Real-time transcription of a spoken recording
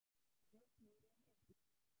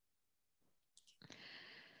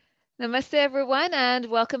Namaste, everyone, and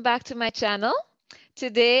welcome back to my channel.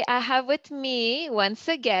 Today, I have with me once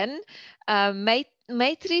again Maitreyi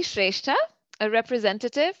Shreshtha, a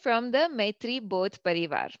representative from the MaitriBodh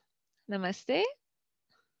Parivaar. Namaste.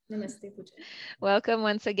 Namaste, Pooja. Welcome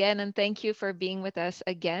once again, and thank you for being with us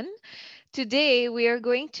again. Today, we are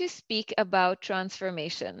going to speak about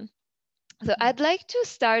transformation. So, I'd like to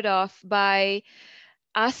start off by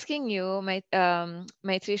asking you, Maitreyi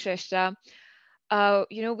Shreshtha,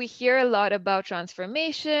 we hear a lot about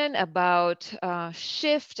transformation, about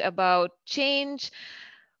shift, about change,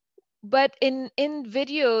 but in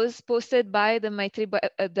videos posted by the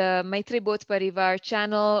MaitriBodh Parivaar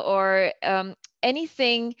channel or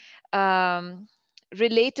anything um,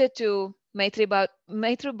 related to MaitriBodh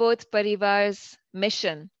Parivaar's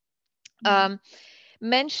mission, um,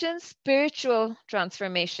 mentions spiritual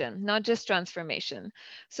transformation, not just transformation.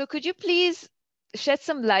 So could you please shed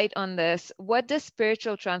some light on this? What does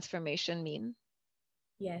spiritual transformation mean?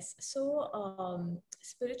 Yes. So,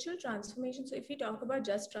 spiritual transformation. So, if we talk about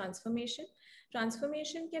just transformation,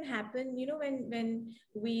 transformation can happen. When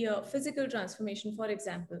we physical transformation, for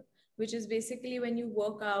example, which is basically when you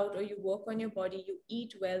work out or you work on your body, you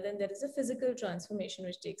eat well, then there is a physical transformation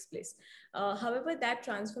which takes place. However, that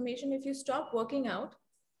transformation, if you stop working out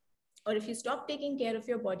or if you stop taking care of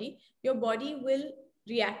your body will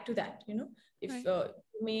react to that. If Right.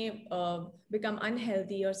 you may become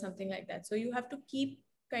unhealthy or something like that, so you have to keep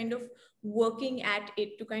kind of working at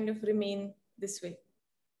it to kind of remain this way.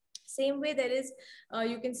 Same way, there is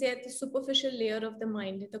you can say at the superficial layer of the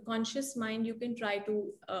mind, the conscious mind, you can try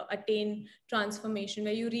to attain transformation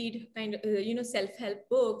where you read kind of self-help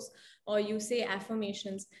books or you say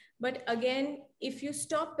affirmations. But again, if you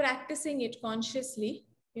stop practicing it consciously,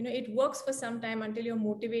 it works for some time until you're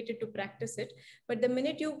motivated to practice it. But the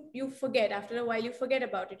minute you forget, after a while you forget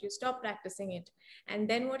about it, you stop practicing it, and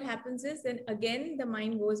then what happens is then again the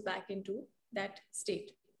mind goes back into that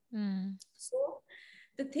state. Mm. So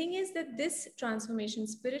the thing is that this transformation,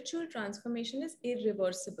 spiritual transformation, is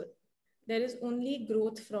irreversible. There is only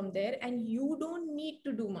growth from there, and you don't need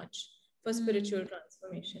to do much for spiritual Mm.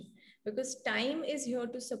 transformation because time is here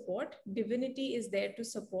to support, divinity is there to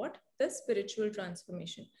support the spiritual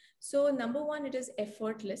transformation. So, number one, it is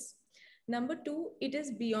effortless. Number two, it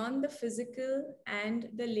is beyond the physical and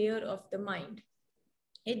the layer of the mind.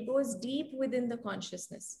 It goes deep within the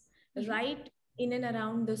consciousness, Mhm. right in and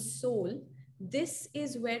around the soul. This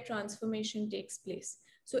is where transformation takes place.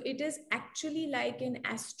 So it is actually like an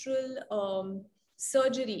astral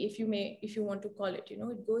surgery, if you want to call it.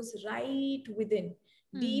 It goes right within,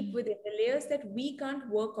 deep Mm. within the layers that we can't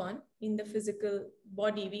work on in the physical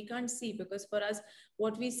body. We can't see because for us,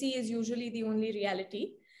 what we see is usually the only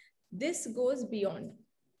reality. This goes beyond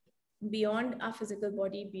our physical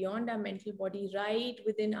body, beyond our mental body, right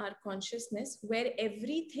within our consciousness, where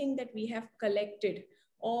everything that we have collected,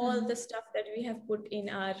 all Mhm. the stuff that we have put in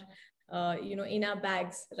our, in our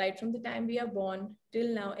bags, right from the time we are born till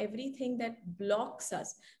now, everything that blocks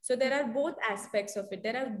us. So there are both aspects of it.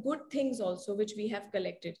 There are good things also which we have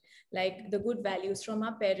collected, like the good values from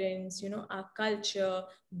our parents, our culture,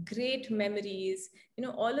 great memories,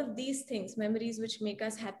 all of these things, memories which make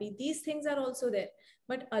us happy. These things are also there,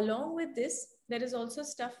 but along with this, there is also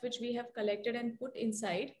stuff which we have collected and put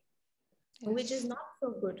inside, which is Yes. not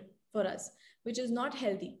so good for us, which is not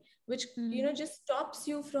healthy, which, Mm. just stops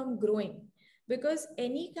you from growing. Because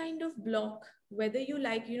any kind of block, whether you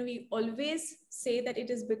like, we always say that it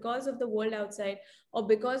is because of the world outside or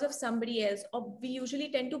because of somebody else, or we usually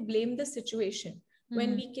tend to blame the situation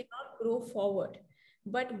when Mhm. we cannot grow forward.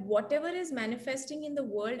 But whatever is manifesting in the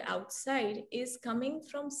world outside is coming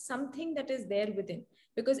from something that is there within,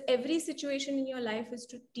 because every situation in your life is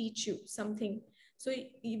to teach you something. So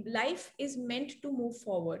life is meant to move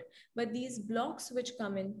forward, but these blocks which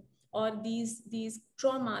come in, or these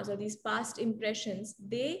traumas or these past impressions,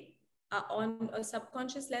 they are on a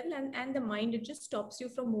subconscious level, and the mind, it just stops you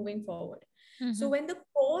from moving forward. So Mhm. when the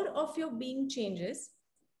core of your being changes,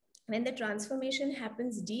 when the transformation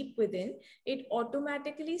happens deep within, it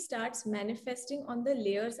automatically starts manifesting on the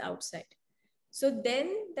layers outside. So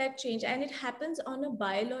then that change, and it happens on a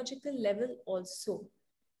biological level also.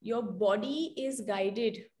 Your body is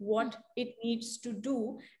guided Mm. what it needs to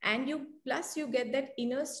do, and you plus you get that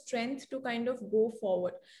inner strength to kind of go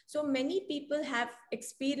forward. So many people have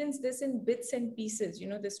experienced this in bits and pieces,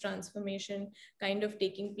 this transformation kind of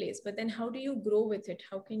taking place, but then how do you grow with it?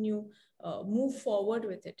 How can you move forward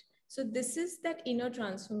with it? So this is that inner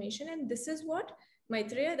transformation, and this is what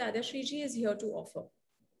Maitreya Dadashriji is here to offer.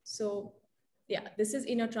 So yeah, this is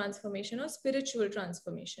inner transformation or spiritual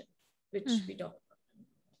transformation, which Mm. we talk about.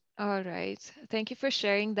 All right. Thank you for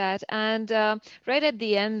sharing that. And right at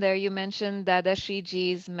the end there, you mentioned Dada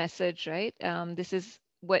Shriji's message, right? This is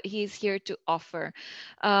what he's here to offer.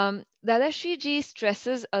 Dada Shriji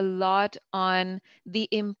stresses a lot on the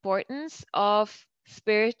importance of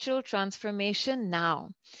spiritual transformation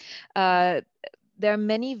now. Uh, there are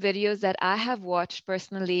many videos that I have watched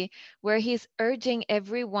personally where he's urging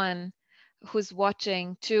everyone who's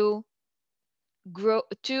watching to grow,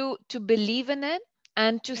 to believe in it,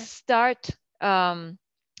 and to Yeah. start um,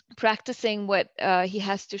 practicing what he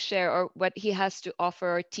has to share or what he has to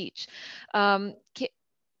offer or teach.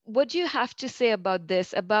 What do you have to say about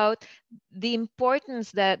this, about the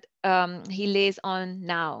importance that he lays on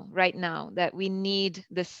now, right now, that we need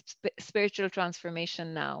this spiritual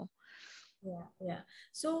transformation now? Yeah, yeah.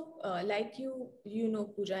 So, like you know,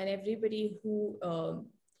 Pooja, and everybody who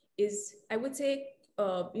is, I would say,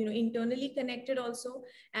 internally connected also,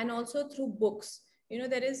 and also through books.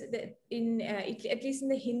 There is at least in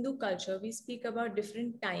the Hindu culture, we speak about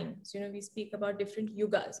different times. We speak about different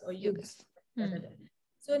yugas or yugs. Yugas. Hmm.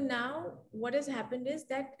 So now, what has happened is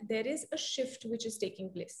that there is a shift which is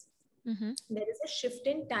taking place. Mm-hmm. There is a shift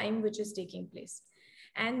in time which is taking place,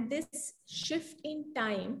 and this shift in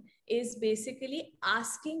time is basically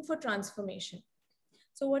asking for transformation.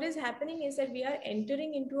 So what is happening is that we are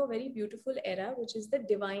entering into a very beautiful era, which is the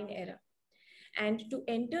divine era. And to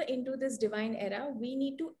enter into this divine era, we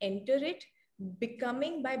need to enter it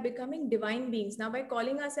becoming divine beings. Now, by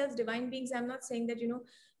calling ourselves divine beings, I'm not saying that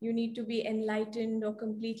you need to be enlightened or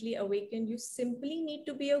completely awakened. You simply need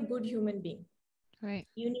to be a good human being. Right.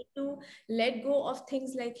 You need to let go of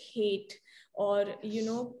things like hate, or Yes.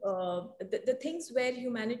 the things where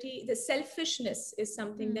humanity, the selfishness is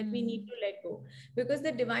something that we need Hmm. to let go, because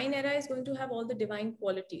the divine era is going to have all the divine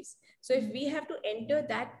qualities. So if Hmm. we have to enter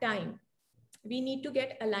that time, we need to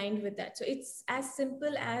get aligned with that. So it's as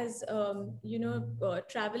simple as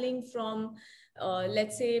traveling from,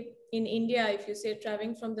 let's say in India, if you say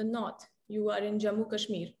traveling from the north, you are in Jammu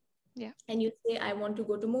Kashmir, Yeah. and you say I want to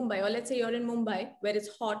go to Mumbai, or let's say you're in Mumbai where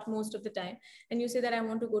it's hot most of the time, and you say that I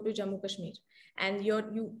want to go to Jammu Kashmir, and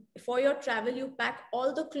you for your travel you pack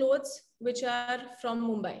all the clothes which are from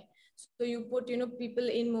Mumbai. So you put, people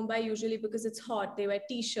in Mumbai usually, because it's hot, they wear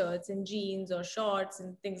t-shirts and jeans or shorts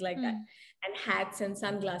and things like that, Hmm. and hats and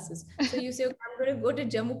sunglasses. So you say, okay, I'm going to go to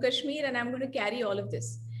Jammu Kashmir and I'm going to carry all of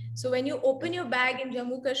this. So when you open your bag in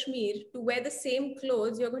Jammu Kashmir to wear the same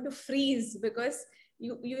clothes, you're going to freeze, because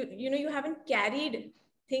you haven't carried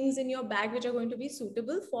things in your bag which are going to be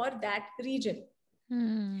suitable for that region.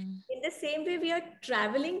 Hmm. In the same way, we are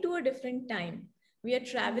traveling to a different time, we are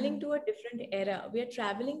traveling Hmm. to a different era, we are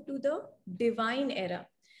traveling to the divine era.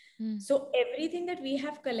 Hmm. So everything that we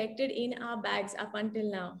have collected in our bags up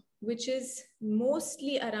until now, which is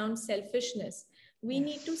mostly around selfishness, we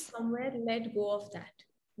need to Yes. somewhere let go of that.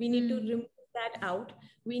 We need to Hmm. remove that out.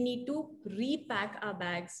 We need to repack our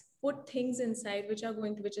bags, put things inside which are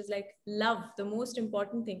going to, which is like love, the most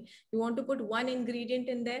important thing. You want to put one ingredient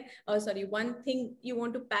in there, or sorry, one thing you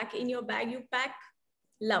want to pack in your bag, you pack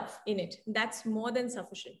love in it. That's more than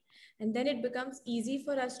sufficient. And then it becomes easy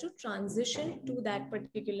for us to transition to that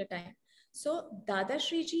particular time. So Dada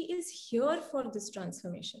Shriji is here for this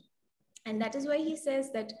transformation. And that is why he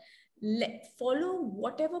says that follow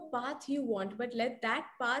whatever path you want, but let that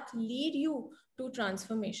path lead you to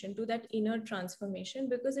transformation, to that inner transformation,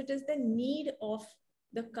 because it is the need of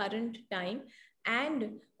the current time.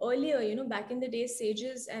 And earlier, back in the day,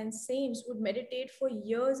 sages and saints would meditate for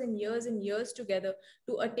years and years and years together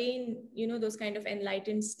to attain, those kind of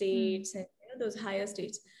enlightened Hmm. states, and those higher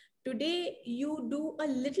states. Today you do a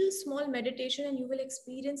little small meditation and you will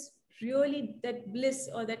experience really that bliss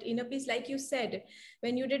or that inner peace. Like you said,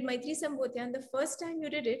 when you did Maitri Sambodhyan, the first time you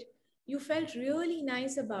did it, you felt really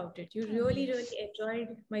nice about it. You Oh, really, yes. really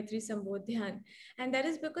enjoyed Maitri Sambodhyan. And that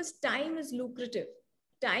is because time is lucrative.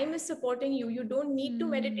 Time is supporting you. You don't need to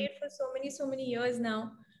Hmm. meditate for so many years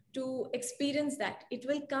now to experience that. It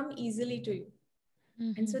will come easily to you.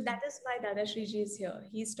 And so Hmm. that is why Dada Shriji is here.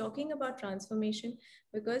 He's talking about transformation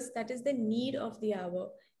because that is the need of the hour.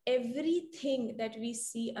 Everything that we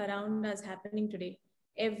see around us happening today,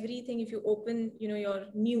 everything, if you open, your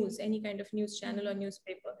news, any kind of news channel or Hmm.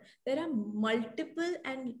 newspaper, there are multiple,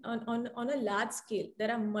 and on a large scale,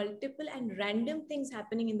 there are multiple and random things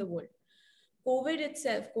happening in the world. COVID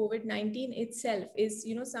itself, COVID-19 itself is,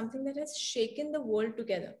 something that has shaken the world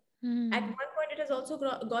together. At Hmm. one point, it has also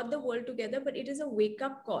got the world together, but it is a wake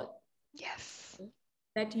up call Yes.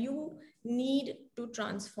 that you need to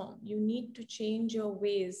transform. You need to change your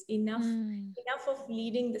ways. Enough, Hmm. enough of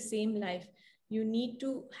leading the same life. You need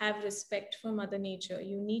to have respect for Mother Nature.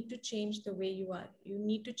 You need to change the way you are. You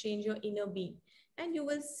need to change your inner being, and you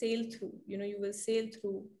will sail through. You will sail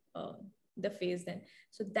through the phase then.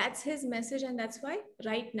 So that's his message, and that's why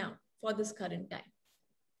right now, for this current time.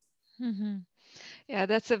 Hmm. Yeah,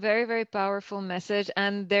 that's a very, very powerful message.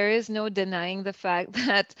 And there is no denying the fact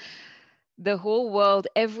that the whole world,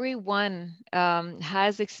 everyone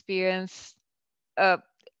has experienced uh,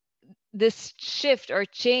 this shift or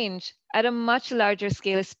change at a much larger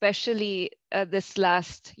scale, especially this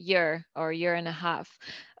last year or year and a half.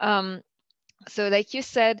 Um, so like you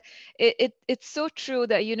said, it's so true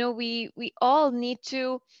that we all need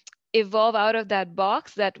to evolve out of that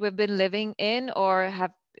box that we've been living in or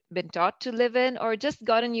have been taught to live in or just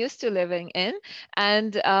gotten used to living in,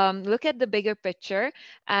 and look at the bigger picture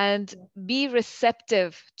and Yeah. be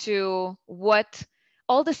receptive to what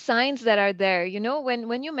all the signs that are there.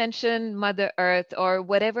 When you mention Mother Earth or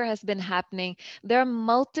whatever has been happening, there are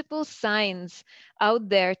multiple signs out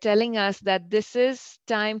there telling us that this is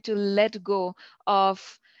time to let go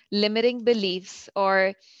of limiting beliefs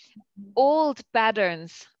or old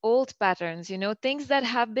patterns, things that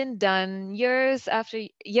have been done year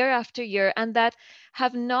after year and that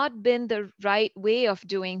have not been the right way of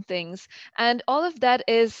doing things. And all of that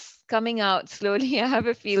is coming out slowly. I have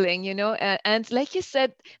a feeling, and like you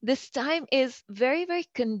said, this time is very, very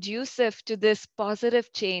conducive to this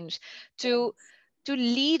positive change, to Yes. to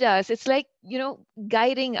lead us. It's like,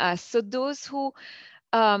 guiding us. So those who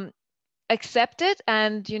um accept it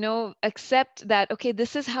and accept that, okay,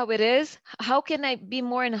 this is how it is, how can I be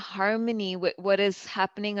more in harmony with what is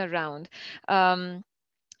happening around, um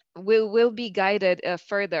will be guided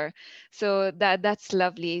further. So that's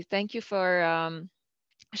lovely. Thank you for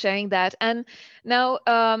sharing that. And now,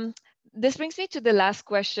 this brings me to the last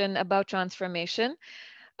question about transformation.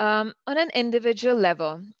 On an individual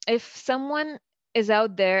level, if someone is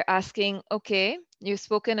out there asking, okay, you've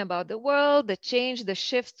spoken about the world, the change, the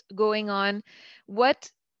shift going on,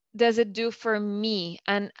 what does it do for me?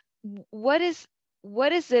 And what is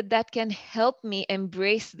what is it that can help me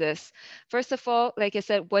embrace this? First of all, like I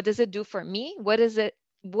said, what does it do for me? What is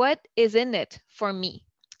in it for me?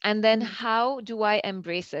 And then Mm. how do I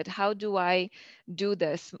embrace it? How do I do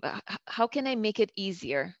this? How can I make it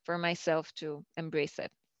easier for myself to embrace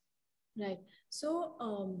it? Right. So,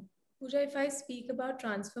 Pooja, if I speak about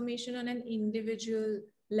transformation on an individual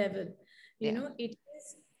level, Yeah. it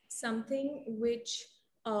is something which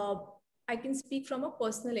uh, I can speak from a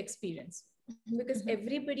personal experience because Mhm.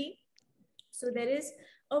 everybody, so there is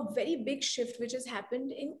a very big shift which has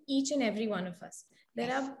happened in each and every one of us. There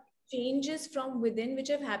Yes. are changes from within which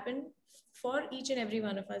have happened for each and every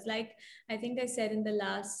one of us. Like I think I said in the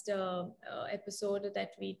last episode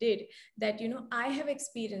that we did, that I have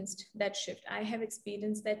experienced that shift, I have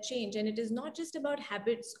experienced that change, and it is not just about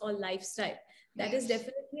habits or lifestyle. That is Yes.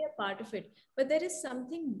 definitely a part of it, but there is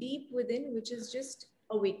something deep within which is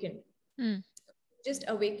Mm. just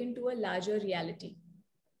awakened to a larger reality.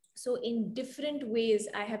 So in different ways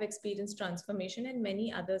I have experienced transformation, and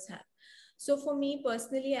many others have. So for me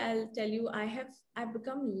personally, I'll tell you, I've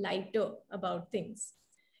become lighter about things.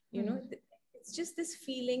 Mm. It's just this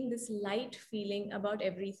feeling, this light feeling about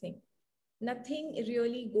everything. Nothing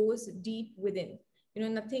really goes deep within.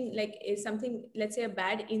 Nothing like is something, let's say a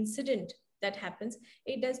bad incident that happens,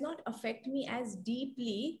 it does not affect me as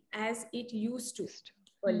deeply as it used to Just-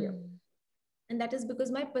 earlier. Mm. And that is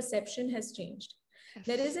because my perception has changed.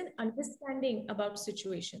 There is Yes. an understanding about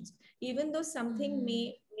situations. Even though something Mm.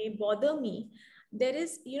 may bother me, there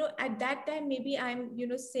is, at that time maybe I'm,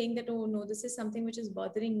 saying that, oh no, this is something which is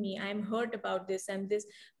bothering me, I'm hurt about this and this.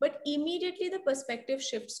 But immediately the perspective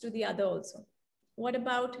shifts to the other also. What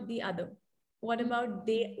about the other? What about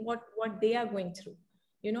they, Mm. what they are going through?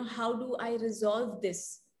 How do I resolve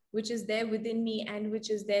this which is there within me and which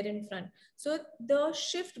is there in front? So the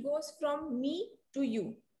shift goes from me to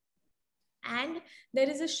you. And there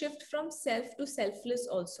is a shift from self to selfless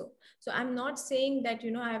also. So I'm not saying that,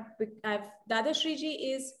 I've Dada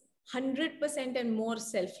Shriji is 100% and more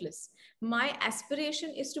selfless. My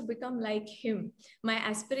aspiration is to become like him. My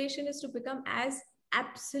aspiration is to become as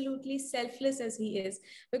absolutely selfless as he is,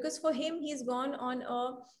 because for him he's gone on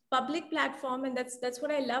a public platform, and that's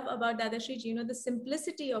what I love about Dada Shriji, the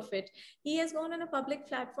simplicity of it. He has gone on a public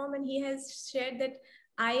platform and he has shared that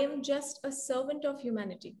I am just a servant of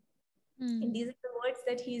humanity, and these Mm. are the words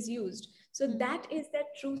that he's used. So Mm. that is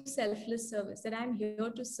that true selfless service, that I'm here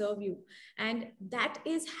to serve you. And that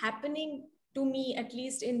is happening to me, at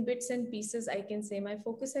least in bits and pieces, I can say. My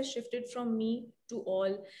focus has shifted from me to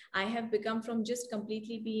all. I have become from just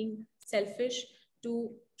completely being selfish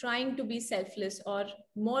to trying to be selfless or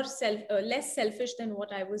less selfish than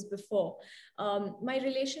what I was before, my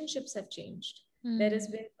relationships have changed. There has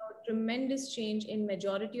Mm. been a tremendous change in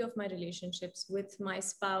majority of my relationships with my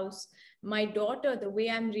spouse, my daughter. The way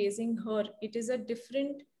I'm raising her, it is a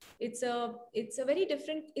different, it's a very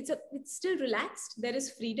different, it's still relaxed, there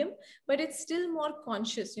is freedom, but it's still more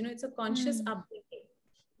conscious. It's a conscious Mm. upbringing.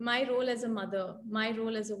 My role as a mother, my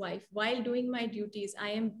role as a wife, while doing my duties,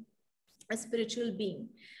 I am a spiritual being.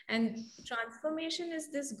 And Yes. transformation is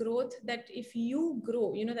this growth, that if you grow,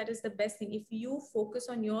 that is the best thing. If you focus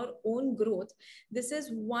on your own growth, this is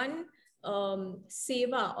one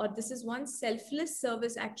seva, or this is one selfless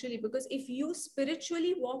service actually, because if you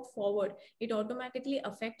spiritually walk forward, it automatically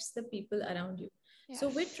affects the people around you. So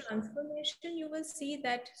with Yes. transformation, you will see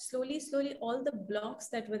that slowly all the blocks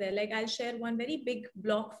that were there, like I'll share one very big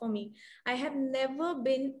block for me. I have never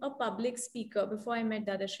been a public speaker before I met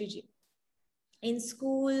Dada Shriji. In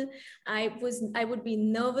school, I would be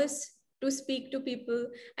nervous to speak to people.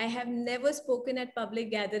 I have never spoken at public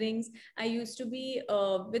gatherings. I used to be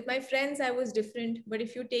with my friends, I was different, but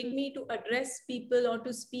if you take me to address people or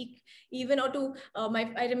to speak, even, or to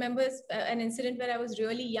I remember an incident where I was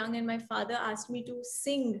really young and my father asked me to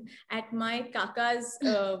sing at my kaka's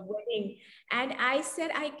wedding, and I said,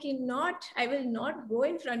 I will not go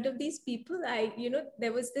in front of these people.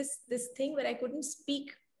 There was this thing where I couldn't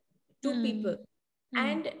speak to people. Mm. Mm.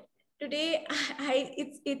 And today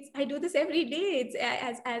I do this every day. It's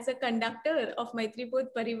as a conductor of MaitriBodh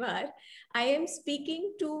Parivaar, I am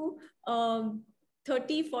speaking to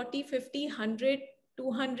 30, 40, 50, 100,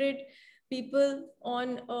 200 people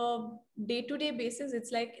on a day-to-day basis.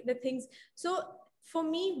 It's like the things. So for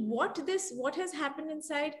me, what has happened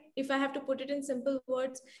inside, if I have to put it in simple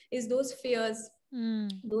words, is those fears,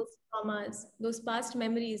 Mm. those traumas, those past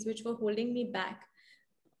memories which were holding me back,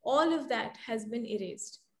 all of that has been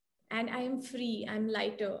erased. And I am free, I'm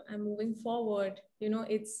lighter, I'm moving forward.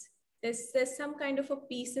 It's there's some kind of a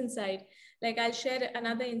peace inside. Like, I'll share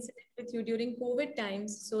another incident with you during COVID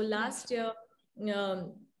times. So Yes. last year,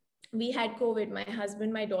 um, we had COVID, my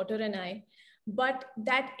husband, my daughter, and I. But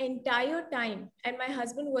that entire time, and my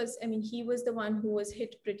husband was, I mean, he was the one who was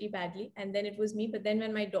hit pretty badly, and then it was me. But then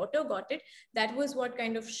when my daughter got it, that was what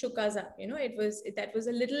kind of shook us up. That was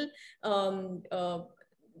a little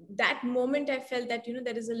that moment I felt that,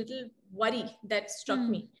 there is a little worry that struck Mm.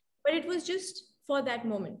 me, but it was just for that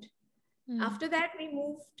moment. Mm. After that,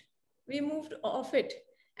 we moved off it,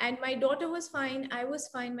 and my daughter was fine, I was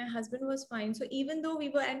fine, my husband was fine. So even though we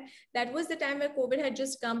were, and that was the time where COVID had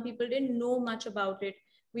just come, people didn't know much about it,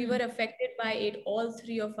 we were Mm. affected by it, all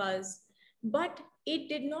three of us. But we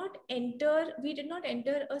did not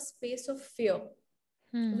enter a space of fear.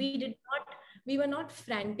 Mm. We were not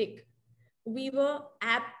frantic, we were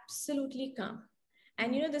absolutely calm.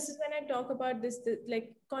 And Mm. this is when I talk about this, like,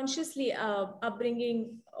 consciously upbringing,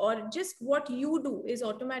 or just what you do is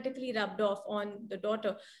automatically rubbed off on the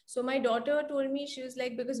daughter. So my daughter told me, she was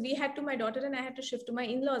like, because my daughter and I had to shift to my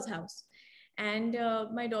in-laws house. And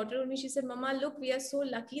my daughter told me, she said, Mama, look, we are so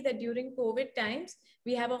lucky that during COVID times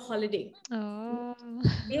we have a holiday. Oh.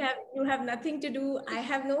 You have nothing to do, I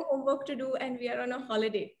have no homework to do, and we are on a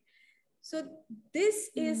holiday. So this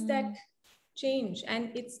is that Mm. change.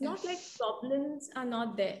 And it's not like Yes. problems are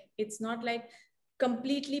not there. It's not like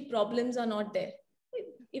completely problems are not there.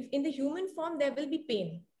 If in the human form, there will be pain.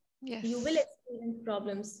 You will Yes. experience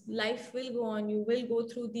problems. Life will go on. You will go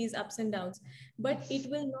through these ups and downs, but Yes.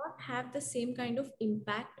 it will not have the same kind of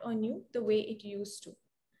impact on you the way it used to.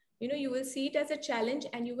 You will see it as a challenge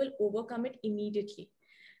and you will overcome it immediately.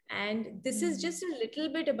 And this is Mm. just a little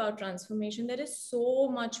bit about transformation. There is so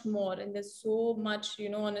much more, and there's so much,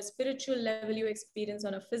 on a spiritual level you experience,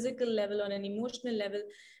 on a physical level, on an emotional level,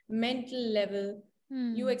 mental level.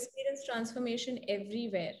 You Mm. experience transformation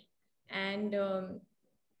everywhere. And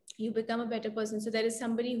you become a better person. So there is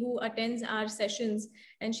somebody who attends our sessions,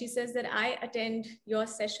 and she says that I attend your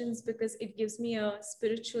sessions because it gives me a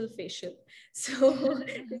spiritual facial. So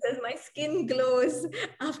she says my skin glows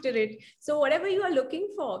after it. So whatever you are looking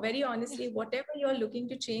for, very Yes. honestly, whatever you are looking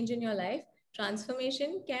to change in your life,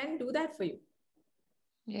 transformation can do that for you.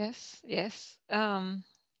 Yes, yes.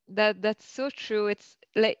 That's so true. It's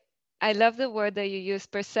like I love the word that you use,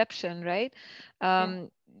 perception, right? Yeah.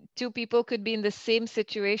 Um, Two people could be in the same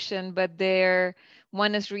situation, but they're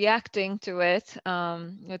one is reacting to it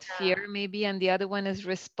with fear, maybe, and the other one is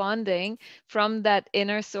responding from that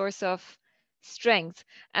inner source of strength.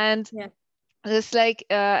 And Yeah. it's like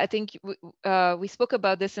I think we spoke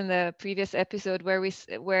about this in the previous episode where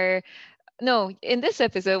where no, in this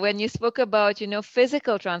episode, when you spoke about,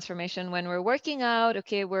 physical transformation, when we're working out,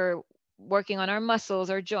 okay, working on our muscles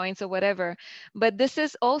or joints or whatever. But this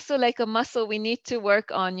is also like a muscle we need to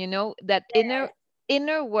work on, that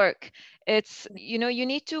inner work. It's, you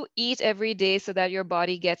need to eat every day so that your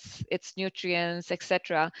body gets its nutrients,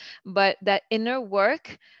 etc. But that inner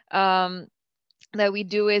work, um, that we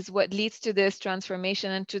do is what leads to this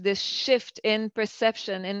transformation and to this shift in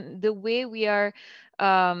perception in the way we are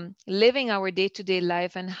living our day-to-day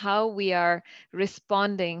life and how we are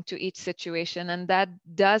responding to each situation. And that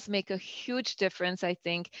does make a huge difference, I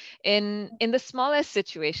think, in the smallest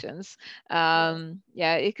situations. Yes.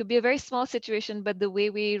 Yeah, it could be a very small situation, but the way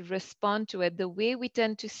we respond to it, the way we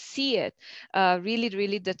tend to see it, really,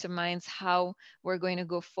 really determines how we're going to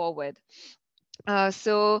go forward.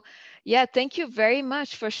 So, yeah, thank you very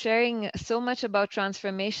much for sharing so much about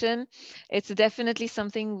transformation. It's definitely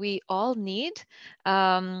something we all need.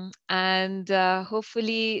 And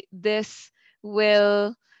hopefully, this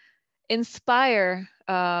will inspire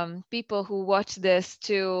people who watch this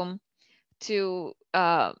to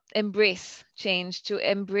embrace change, to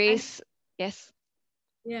And embrace. Yes.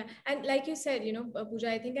 yeah, and like you said,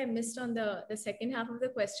 Pooja, I think I missed on the second half of the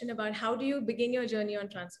question about how do you begin your journey on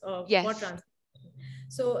for Yes. trans.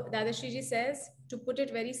 So Dadashriji says, to put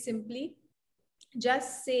it very simply,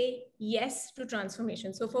 just say yes to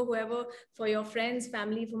transformation. So for whoever, for your friends,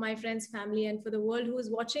 family, for my friends, family, and for the world who is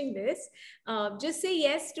watching this, just say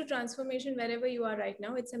yes to transformation wherever you are right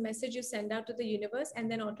now. It's a message you send out to the universe,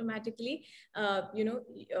 and then automatically, uh,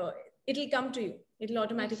 it'll come to you. It'll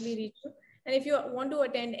automatically Yes. reach you. And if you want to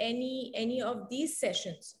attend any of these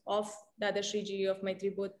sessions of Dadashriji, of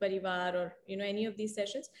MaitriBodh Parivaar, or any of these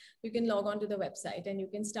sessions, you can log on to the website and you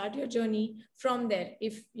can start your journey from there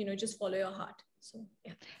if just follow your heart. So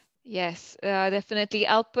yeah. Yes, definitely.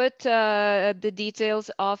 I'll put the details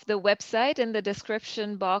of the website in the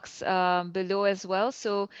description box below as well.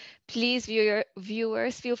 So please,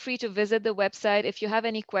 viewers, feel free to visit the website. If you have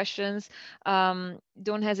any questions,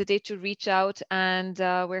 don't hesitate to reach out. And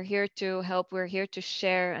we're here to help. We're here to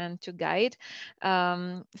share and to guide.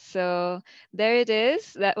 So there it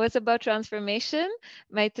is. That was about transformation.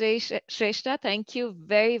 Maitreyi Shreshtha, thank you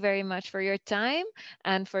very, very much for your time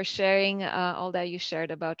and for sharing all that you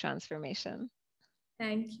shared about transformation.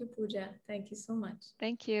 Thank you, Pooja. Thank you so much.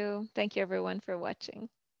 Thank you. Thank you, everyone, for watching.